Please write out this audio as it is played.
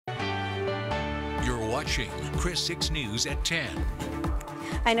watching Chris 6 News at 10.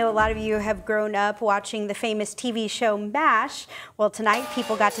 I know a lot of you have grown up watching the famous TV show MASH. Well, tonight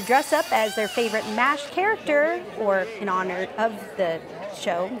people got to dress up as their favorite MASH character, or in honor of the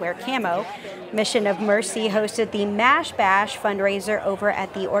show, wear camo. Mission of Mercy hosted the MASH Bash fundraiser over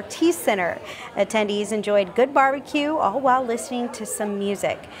at the Ortiz Center. Attendees enjoyed good barbecue, all while listening to some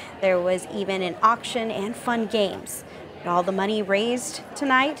music. There was even an auction and fun games. And all the money raised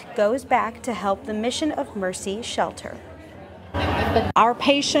tonight goes back to help the Mission of Mercy shelter. Our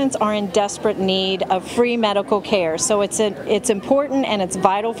patients are in desperate need of free medical care, so it's important and it's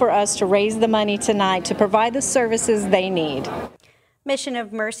vital for us to raise the money tonight to provide the services they need. Mission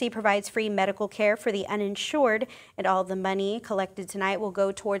of Mercy provides free medical care for the uninsured, and all the money collected tonight will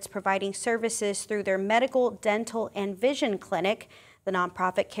go towards providing services through their medical, dental, and vision clinic. The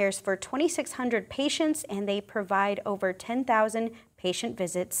nonprofit cares for 2,600 patients, and they provide over 10,000 patient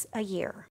visits a year.